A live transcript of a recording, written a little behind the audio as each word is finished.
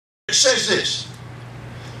says this.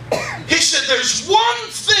 He said, there's one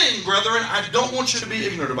thing, brethren, I don't want you to be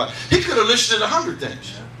ignorant about. He could have listed 100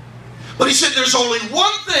 things. But he said, there's only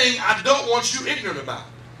one thing I don't want you ignorant about.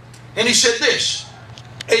 And he said this,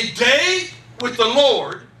 a day with the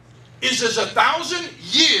Lord is as 1,000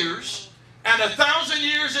 years, and 1,000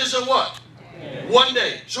 years is a what? One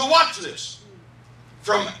day. So watch this.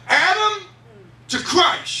 From Adam to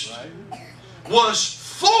Christ was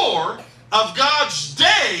 4 of God's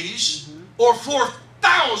days, or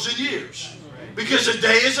 4,000 years. Because a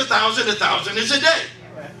day is 1,000, 1,000 is a day.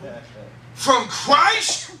 From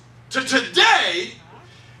Christ to today,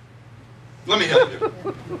 let me help you.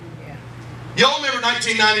 Y'all remember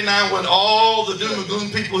 1999 when all the doom and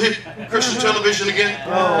gloom people hit Christian television again?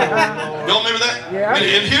 Y'all remember that? Yeah.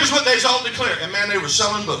 And here's what they all declared. And man, they were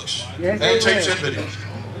selling books. Yes, and tapes and videos.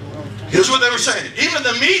 Here's what they were saying. Even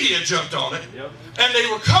the media jumped on it. And they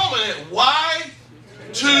were calling it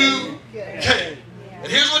Y2K.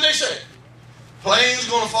 And here's what they said. Planes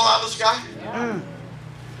going to fall out of the sky.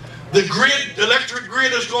 The grid, the electric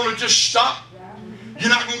grid is going to just stop. You're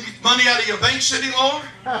not going to get money out of your banks anymore.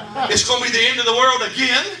 It's going to be the end of the world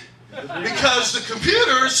again. Because the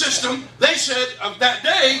computer system, they said, of that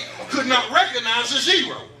day, could not recognize a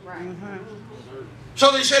zero.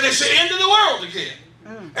 So they said, it's the end of the world again.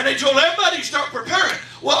 And they told everybody to start preparing.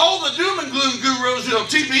 Well, all the doom and gloom gurus on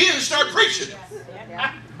TBN start preaching.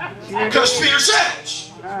 Because fear sells.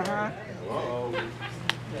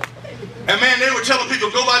 And man, they were telling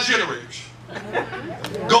people, go buy generators.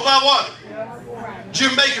 Go buy water.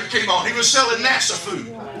 Jim Baker came on. He was selling NASA food.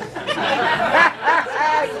 And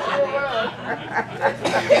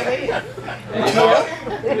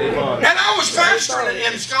I was pastoring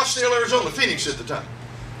in Scottsdale, Arizona, Phoenix at the time.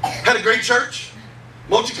 Had a great church,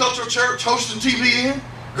 multicultural church, hosting TBN,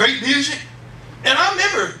 great music. And I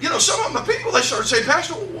remember, you know, some of my people, they started saying,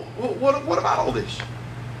 Pastor, what about all this?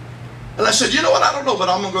 And I said, you know what, I don't know, but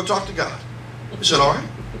I'm going to go talk to God. He said, all right.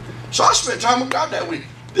 So I spent time with God that week.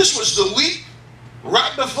 This was the week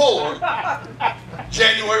right before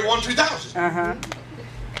January 1, 2000. And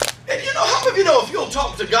you know, how many of you know if you'll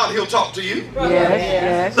talk to God, He'll talk to you?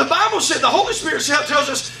 Yes. The Bible said, the Holy Spirit tells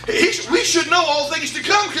us we should know all things to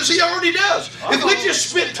come because He already does. If we just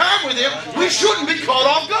spend time with Him, we shouldn't be caught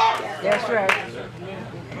off guard. That's right.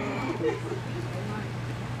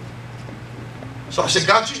 So I said,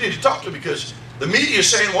 God, you need to talk to me because the media is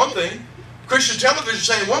saying one thing, Christian television is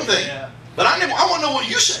saying one thing, but I want to know what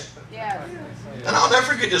you say. And I'll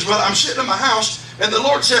never forget this, brother. I'm sitting in my house, and the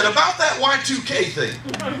Lord said, about that Y2K thing.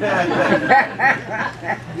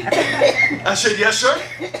 I said, yes, sir.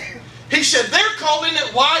 He said, they're calling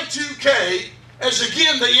it Y2K as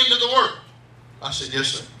again the end of the world. I said, yes,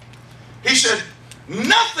 sir. He said,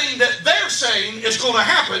 nothing that they're saying is going to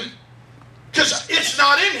happen because it's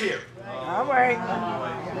not in here. All right.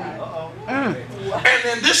 And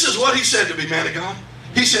then this is what he said to me, man of God.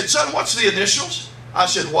 He said, son, what's the initials? I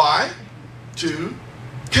said,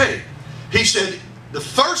 Y2K. He said, the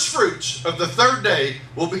first fruits of the third day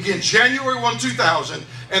will begin January 1, 2000,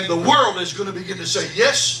 and the world is going to begin to say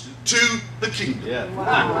yes to the kingdom.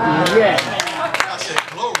 Wow. I said,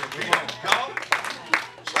 glory be to God.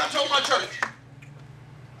 So I told my church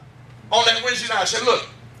on that Wednesday night, I said, look,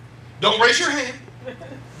 don't raise your hand.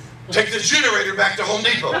 Take the generator back to Home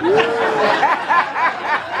Depot. Send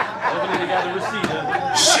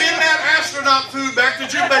that astronaut food back to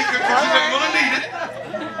Jim Baker because you ain't going to need it.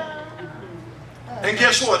 And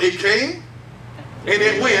guess what? It came, and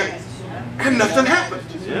it went, and nothing happened.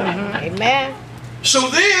 Amen. So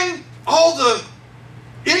then, all the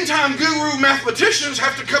end-time guru mathematicians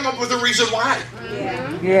have to come up with a reason why.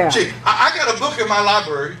 See, I got a book in my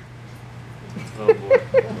library.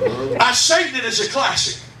 I saved it as a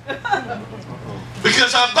classic.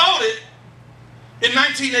 Because I bought it in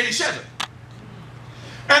 1987.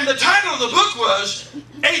 And the title of the book was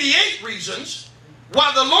 88 Reasons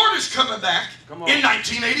Why the Lord is Coming Back in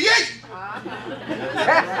 1988.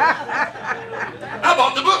 I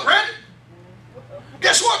bought the book, read it.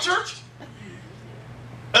 Guess what, church?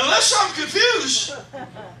 Unless I'm confused,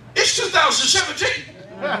 it's 2017.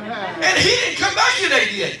 And he didn't come back in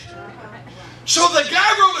 88. So the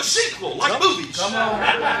guy wrote a sequel, like movies. All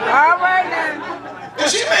right then.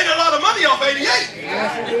 Because he made a lot of money off 88.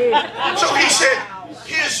 Yes, he did. So he said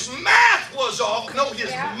his math was off. No,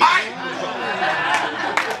 his mind was off.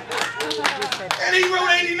 And he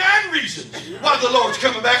wrote 89 reasons why the Lord's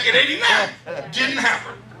coming back in 89. Didn't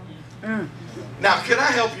happen. Now, can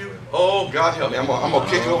I help you? Oh, God help me. I'm going to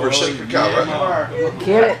kick over a sacred cow right now.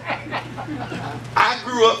 Kill it. I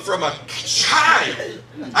grew up from a child.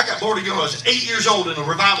 I got born again when I was 8 years old in a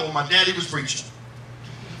revival when my daddy was preaching.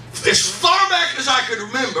 As far back as I could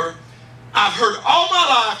remember, I've heard all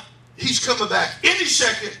my life, he's coming back any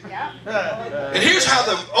second. And here's how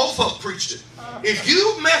the old folk preached it. If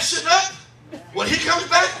you mess it up, when he comes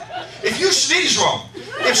back, if you sneeze wrong,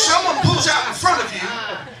 if someone pulls out in front of you,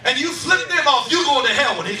 and you flip them off, you're going to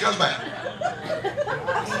hell when he comes back.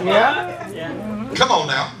 Yeah. Come on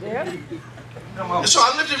now. Yeah. And so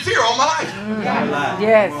I lived in fear all my life.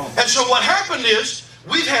 Yes. And so what happened is,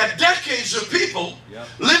 we've had decades of people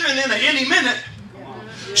living in any minute,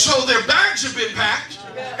 so their bags have been packed,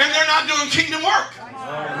 and they're not doing kingdom work.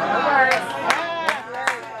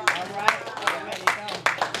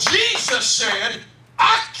 Jesus said,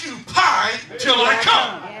 occupy till I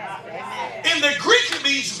come. In the Greek it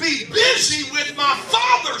means be busy with my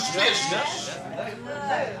Father's business.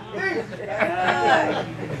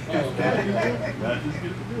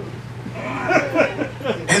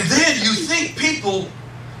 And then you think people,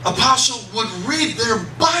 apostle, would read their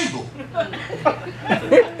Bible.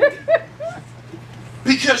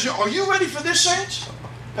 Because, are you ready for this, saints?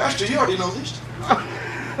 Pastor, you already know this.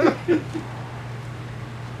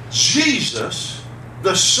 Jesus,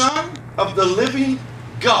 the Son of the living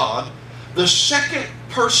God, the second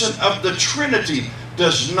person of the Trinity,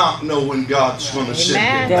 does not know when God's going to send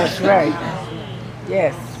him. That's right.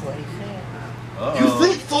 Yes. You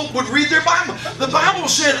think folk would read their Bible? The Bible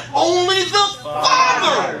said only the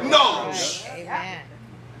Father knows.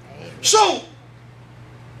 So,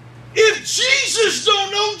 if Jesus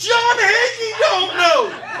don't know, John Hagee don't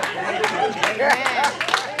know.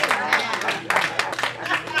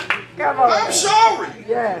 Come on. I'm sorry.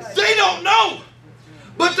 Yes. They don't know.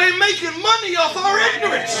 But they're making money off our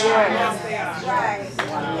ignorance.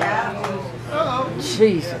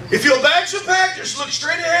 Jesus. If your bags are packed, just look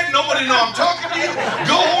straight ahead. Nobody know I'm talking to you.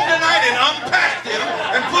 Go home tonight and unpack them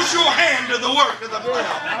and put your hand to the work of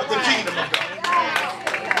the kingdom of God.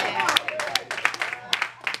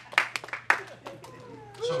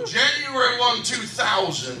 So January 1,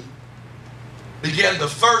 2000 began the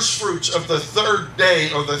first fruits of the third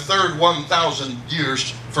day or the third 1,000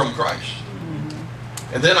 years from Christ.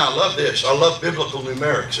 And then I love this. I love biblical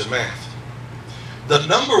numerics and math. The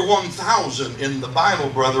number 1,000 in the Bible,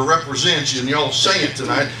 brother, represents, and y'all say it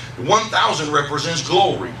tonight, 1,000 represents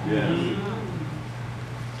glory. Yeah.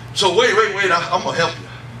 So wait, I'm going to help you.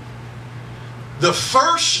 The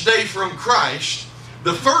first day from Christ,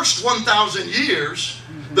 the first 1,000 years,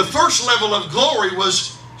 the first level of glory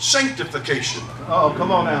was sanctification. Oh,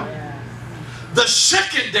 come on now. The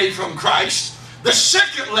second day from Christ, the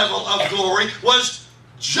second level of glory was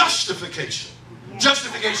justification.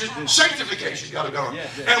 Justification, sanctification. Got it going.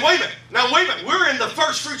 And wait a minute. Now wait a minute. We're in the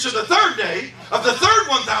first fruits of the third day of the third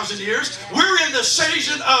 1,000 years. We're in the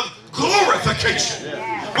season of glorification,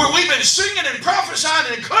 where we've been singing and prophesying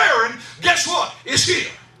and declaring. Guess what? It's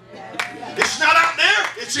here. It's not out there.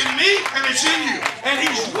 It's in me and it's in you. And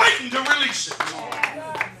He's waiting to release it.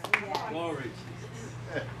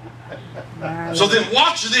 So then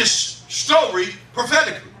watch this story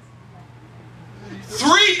prophetically.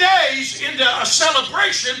 3 days into a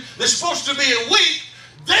celebration that's supposed to be a week,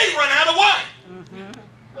 they run out of wine.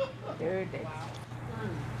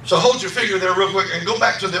 So hold your finger there real quick and go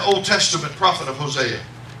back to the Old Testament prophet of Hosea.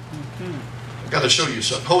 I've got to show you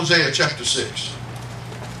something. Hosea chapter 6.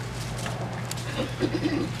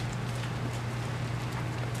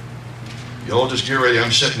 Y'all just get ready.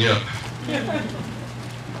 I'm setting you up.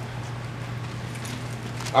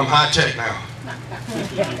 I'm high tech now.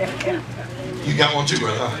 You got one too,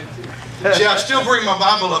 brother, huh? See, I still bring my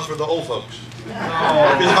Bible up for the old folks.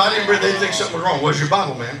 Because if I didn't bring it, they'd think something was wrong. Where's your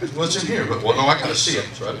Bible, man? What's in here? But, well, no, I got to see it.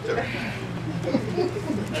 It's right up there.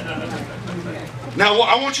 Now,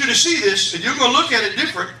 I want you to see this, and you're going to look at it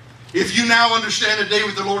different if you now understand a day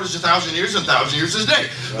with the Lord is 1,000 years, and 1,000 years is a day.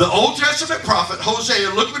 The Old Testament prophet,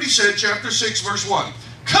 Hosea, look what he said, chapter 6, verse 1.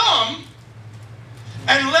 Come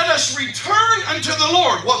and let us return unto the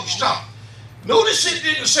Lord. Whoa, stop. Notice it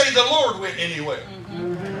didn't say the Lord went anywhere.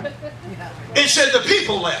 It said the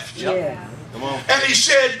people left. Yeah. Come on. And he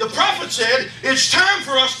said, the prophet said, it's time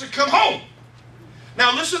for us to come home.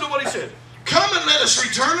 Now listen to what he said. Come and let us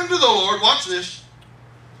return unto the Lord. Watch this.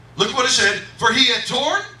 Look what it said. For He hath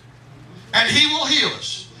torn, and He will heal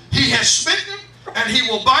us. He has smitten, and He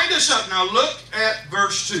will bind us up. Now look at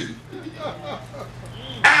verse 2.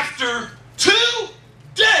 After 2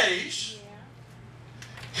 days,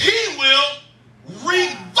 He will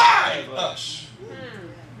revive us.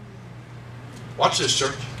 Watch this,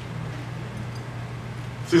 church.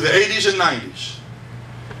 Through the 80s and 90s,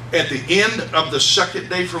 at the end of the second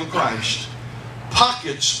day from Christ,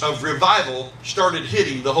 pockets of revival started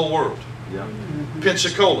hitting the whole world. Yeah.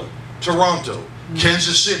 Pensacola, Toronto,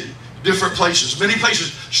 Kansas City, different places. Many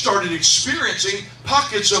places started experiencing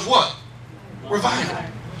pockets of what? Revival.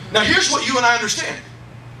 Now here's what you and I understand.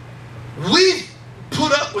 We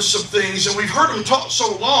put up with some things and we've heard them taught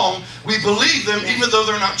so long, we believe them even though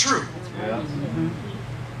they're not true.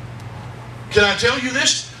 Can I tell you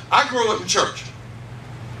this? I grew up in church.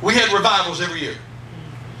 We had revivals every year.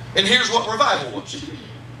 And here's what revival was.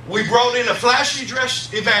 We brought in a flashy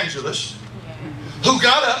dressed evangelist who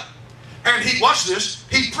got up and he, watch this,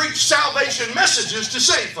 he preached salvation messages to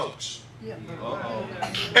save folks.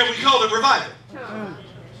 And we called it revival.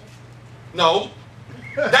 No,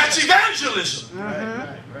 that's evangelism.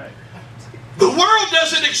 The world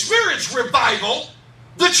doesn't experience revival.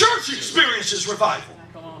 The church experiences revival.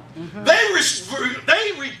 They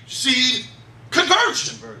receive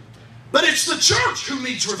conversion. But it's the church who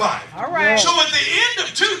needs revival. So at the end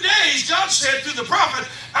of 2 days, God said through the prophet,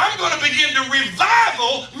 I'm going to begin to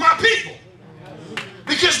revival my people.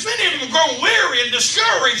 Because many of them have grown weary and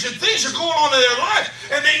discouraged and things are going on in their life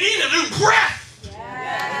and they need a new breath.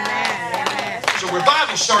 So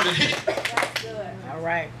revival started hitting.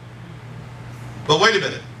 But wait a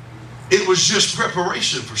minute. It was just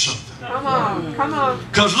preparation for something. Come on, come on.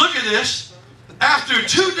 Because look at this. After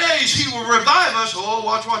 2 days, he will revive us. Oh,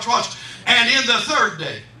 watch, watch, watch. And in the third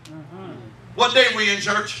day. What day are we in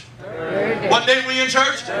church? What day are we in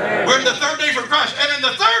church? We're in the third day for Christ. And in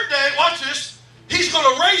the third day, watch this, he's going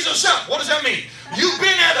to raise us up. What does that mean? You've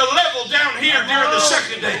been at a level down here during the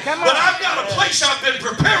second day. But I've got a place I've been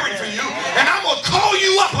preparing for you. And I'm going to call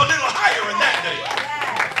you up a little higher in that day.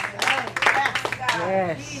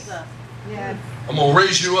 I'm going to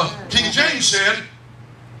raise you up. King James said,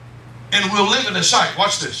 and we'll live in his sight.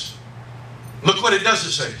 Watch this. Look what it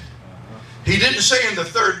doesn't say. He didn't say in the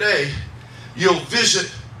third day, you'll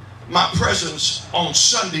visit my presence on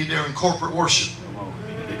Sunday during corporate worship.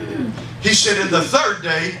 He said in the third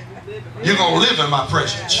day, you're going to live in my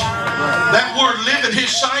presence. That word live in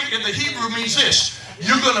his sight in the Hebrew means this.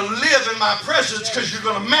 You're going to live in my presence because you're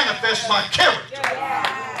going to manifest my character.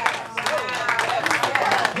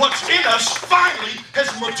 What's in us finally has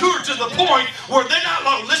matured to the point where they're not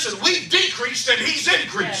like, listen, we've decreased and he's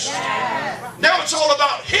increased. Now it's all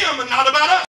about him and not about us.